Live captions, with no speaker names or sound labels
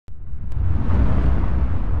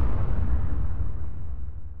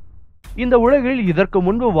இந்த உலகில் இதற்கு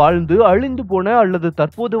முன்பு வாழ்ந்து அழிந்து போன அல்லது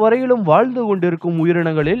தற்போது வரையிலும் வாழ்ந்து கொண்டிருக்கும்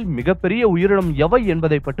உயிரினங்களில் மிகப்பெரிய உயிரினம் எவை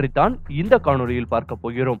என்பதை பற்றித்தான் இந்த காணொளியில் பார்க்க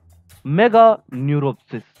போகிறோம். மெகா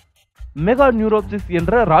நியூரோப்சிஸ். மெகா நியூரோப்சிஸ்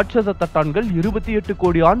என்ற ராட்சத தட்டான்கள் 28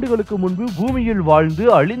 கோடி ஆண்டுகளுக்கு முன்பு பூமியில் வாழ்ந்து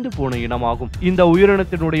அழிந்து போன இனமாகும். இந்த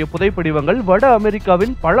உயிரினத்தினுடைய புதைப்படிவங்கள் வட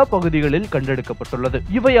அமெரிக்காவின் பல பகுதிகளில் கண்டெடுக்கப்பட்டுள்ளது.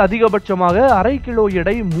 இவை அதிகபட்சமாக அரை கிலோ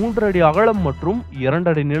எடை, 3 அடி அகலம் மற்றும்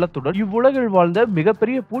 2 அடி நீளத்துடன் இவ்வுலகில் வாழ்ந்த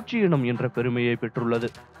மிகப்பெரிய பூச்சி இனம் என்ற பெருமையை பெற்றுள்ளது.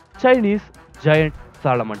 Chinese giant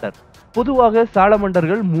salamander. பொதுவாக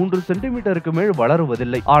சாலமண்டர்கள் 3 சென்டிமீட்டருக்கு மேல்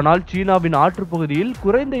வளருவதில்லை. ஆனால் சீனாவின் ஆற்று பகுதியில்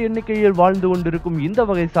குறைந்த எண்ணிக்கையில் வாழ்ந்து கொண்டிருக்கும் இந்த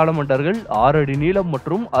வகை சாலமண்டர்கள் 6 அடி நீளம்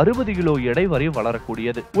மற்றும் 60 கிலோ எடை வரை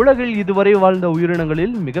வளரக்கூடியது. உலகில் இதுவரை வாழ்ந்த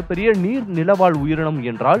உயிரினங்களில் மிகப்பெரிய நீர் நிலவாழ் உயிரினம்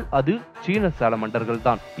என்றால் அது சீன சாலமண்டர்கள்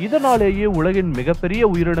தான். இதனாலேயே உலகின் மிகப்பெரிய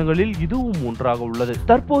உயிரினங்களில் இதுவும் ஒன்றாக உள்ளது.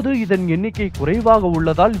 தற்போது இதன் எண்ணிக்கை குறைவாக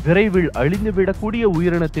உள்ளதால் விரைவில் அழிந்துவிடக்கூடிய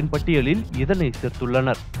உயிரினத்தின் பட்டியலில் இதனை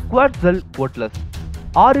சேர்த்துள்ளனர். குவாட்ஸல்கோட்லஸ்.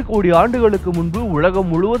 6 கோடி ஆண்டுகளுக்கு முன்பு உலகம்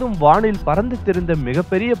முழுவதும் வானில் பறந்து திரிந்த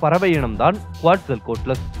மிகப்பெரிய பறவை இனம்தான்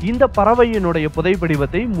குவாட்ஸல்கோட்லஸ். இந்த பறவையினுடைய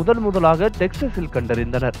புதைப்படிவத்தை முதலாக டெக்சஸில்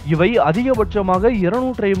கண்டறிந்தனர். இவை அதிகபட்சமாக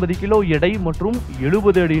 250 கிலோ எடை மற்றும்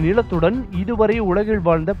 70 அடி நீளத்துடன் இதுவரை உலகில்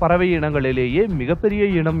வாழ்ந்த பறவை இனங்களிலேயே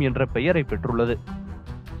மிகப்பெரிய இனம் என்ற பெயரை பெற்றுள்ளது.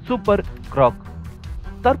 Super crack.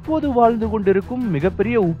 தற்போது வாழ்ந்து கொண்டிருக்கும்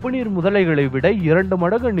மிகப்பெரிய உப்புநீர் முதலைகளை விட 2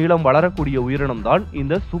 மடங்கு நீளம் வளரக்கூடிய உயிரினம்தான்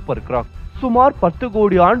இந்த சூப்பர் கிராக். சுமார் 10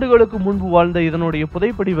 கோடி ஆண்டுகளுக்கு முன்பு வாழ்ந்த இதனுடைய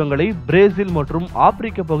புதைப்படிவங்களை பிரேசில் மற்றும்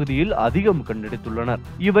ஆப்பிரிக்க பகுதியில் அதிகம் கண்டெடுத்துள்ளனர்.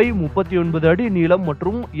 இவை 39 அடி நீளம்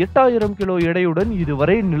மற்றும் 8000 கிலோ எடையுடன்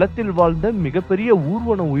இதுவரை நிலத்தில் வாழ்ந்த மிகப்பெரிய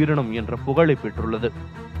ஊர்வன உயிரினம் என்ற புகழை பெற்றுள்ளது.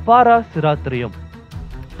 பாராசிராத்திரியம்.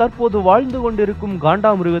 தற்போது வாழ்ந்து கொண்டிருக்கும்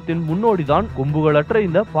காண்டாமிருகத்தின் முன்னோடிதான் கொம்புகளற்ற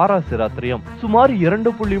இந்த பாராசிராத்திரியம். சுமார்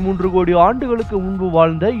 2.3 கோடி ஆண்டுகளுக்கு முன்பு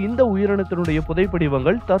வாழ்ந்த இந்த உயிரினத்தினுடைய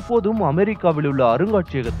புதைப்படிவங்கள் தற்போதும் அமெரிக்காவில் உள்ள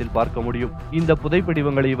அருங்காட்சியகத்தில் பார்க்க முடியும். இந்த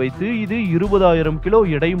புதைப்படிவங்களை வைத்து இது 20,000 கிலோ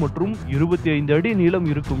எடை மற்றும் 25 அடி நீளம்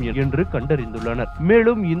இருக்கும் என்று கண்டறிந்துள்ளனர்.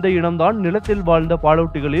 மேலும் இந்த இனம்தான் நிலத்தில் வாழ்ந்த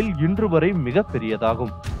பாலூட்டிகளில் இன்று வரை மிக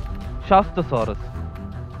பெரியதாகும். ஷாஸ்டசாரஸ்.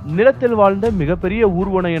 நிலத்தில் வாழ்ந்த மிகப்பெரிய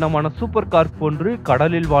ஊர்வன இனமான சூப்பர் கார்ப் போன்று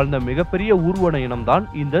கடலில் வாழ்ந்த மிகப்பெரிய ஊர்வன இனம்தான்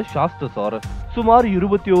இந்த ஷாஸ்டசாரஸ். சுமார்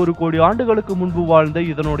 21 கோடி ஆண்டுகளுக்கு முன்பு வாழ்ந்த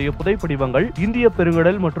இதனுடைய புதைப்படிவங்கள் இந்திய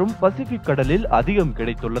பெருங்கடல் மற்றும் பசிபிக் கடலில் அதிகம்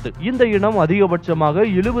கிடைத்துள்ளது. இந்த இனம் அதிகபட்சமாக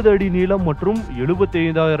 70 அடி நீளம் மற்றும்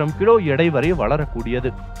 75,000 கிலோ எடை வரை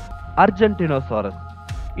வளரக்கூடியது. அர்ஜென்டினோசாரஸ்.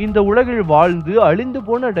 இந்த உலகில் வாழ்ந்து அழிந்து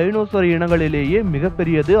போன டைனோசர் இனங்களிலேயே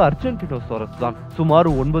மிகப்பெரியது அர்ஜென்டினோசாரஸ் தான். சுமார்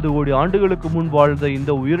 9 கோடி ஆண்டுகளுக்கு முன் வாழ்ந்த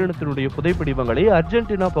இந்த உயிரினத்தினுடைய புதைப்படிவங்களை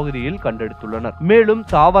அர்ஜென்டினா பகுதியில் கண்டெடுத்துள்ளனர். மேலும்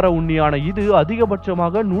தாவர உண்ணியான இது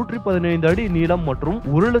அதிகபட்சமாக 115 அடி நீளம் மற்றும்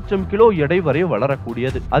 1 லட்சம் கிலோ எடை வரை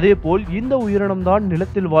வளரக்கூடியது. அதே போல் இந்த உயிரினம் தான்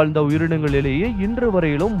நிலத்தில் வாழ்ந்த உயிரினங்களிலேயே இன்று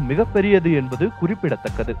வரையிலும் மிகப்பெரியது என்பது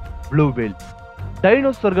குறிப்பிடத்தக்கது. ப்ளூவேல்.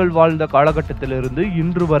 டைனோசர்கள் வாழ்ந்த காலகட்டத்திலிருந்து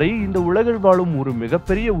இன்று வரை இந்த உலகில் வாழும் ஒரு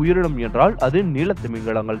மிகப்பெரிய உயிரினம் என்றால் அது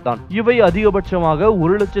நீலத்திமிங்கலங்கள் தான். இவை அதிகபட்சமாக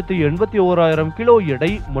 1,81,000 கிலோ எடை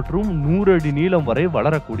மற்றும் 100 அடி நீளம் வரை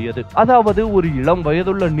வளரக்கூடியது. அதாவது ஒரு இளம்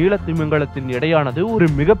வயதுள்ள நீலத்திமிங்கலத்தின் எடையானது ஒரு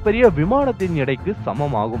மிகப்பெரிய விமானத்தின் எடைக்கு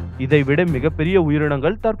சமமாகும். இதைவிட மிகப்பெரிய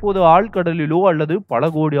உயிரினங்கள் தற்போது ஆழ்கடலிலோ அல்லது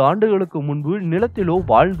பல கோடி ஆண்டுகளுக்கு முன்பு நிலத்திலோ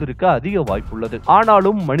வாழ்ந்திருக்க அதிக வாய்ப்புள்ளது.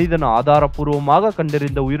 ஆனாலும் மனிதன் ஆதாரப்பூர்வமாக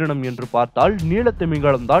கண்டறிந்த உயிரினம் என்று பார்த்தால் நீலத்திமிங்கலம்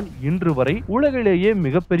தான் இன்று வரை உலகிலேயே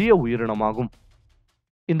மிகப்பெரிய உயிரினமாகும்.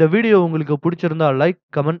 இந்த வீடியோ உங்களுக்கு பிடிச்சிருந்தா லைக்,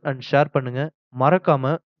 கமெண்ட் அண்ட் ஷேர் பண்ணுங்க.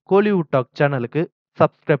 மறக்காம கோலிவுட் டாக் சேனலுக்கு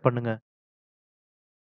சப்ஸ்கிரைப் பண்ணுங்க.